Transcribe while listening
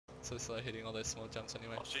so slow hitting all those small jumps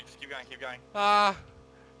anyway. Oh shoot, just keep going, keep going. Ah!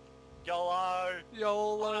 YOLO!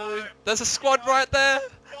 YOLO! Oh, no. There's a squad right there!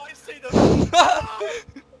 Guys, see them!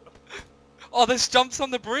 Oh, there's jumps on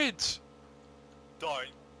the bridge! Don't.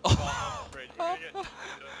 Oh, Oh, Fred, you're gonna get...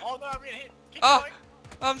 Oh no, I'm gonna hit. Keep Ah. going.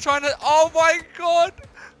 I'm trying to. Oh my god!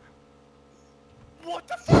 What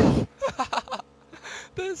the fuck?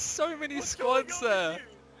 There's so many What's squads going on there. with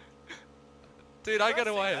you? Dude, I Did got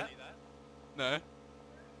see away. that? No.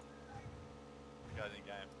 The guy's in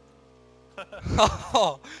game.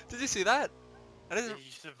 Oh, did you see that? I didn't.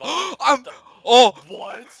 You survived. I'm. The- Oh!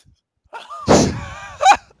 What?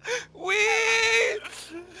 Wee!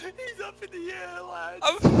 He's up in the air,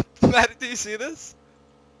 lads. Matt, do you see this?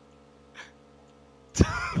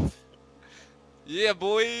 Yeah,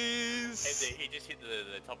 boys! He just hit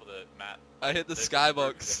the top of the map. I hit the roof of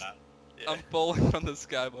skybox. the map. Yeah. I'm falling from the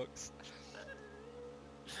skybox.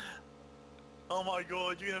 Oh my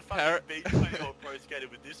god, you're gonna Par- fucking beat playing old pro skater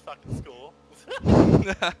with this fucking score.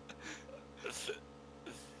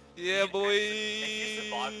 Yeah, boys! If you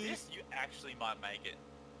survive this, you actually might make it.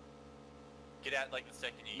 Get out like the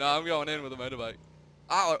second year. No, I'm going in with a motorbike.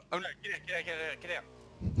 Oh, I'm... No, get out.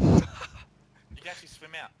 You can actually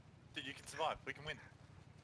swim out. Dude, you can survive. We can win.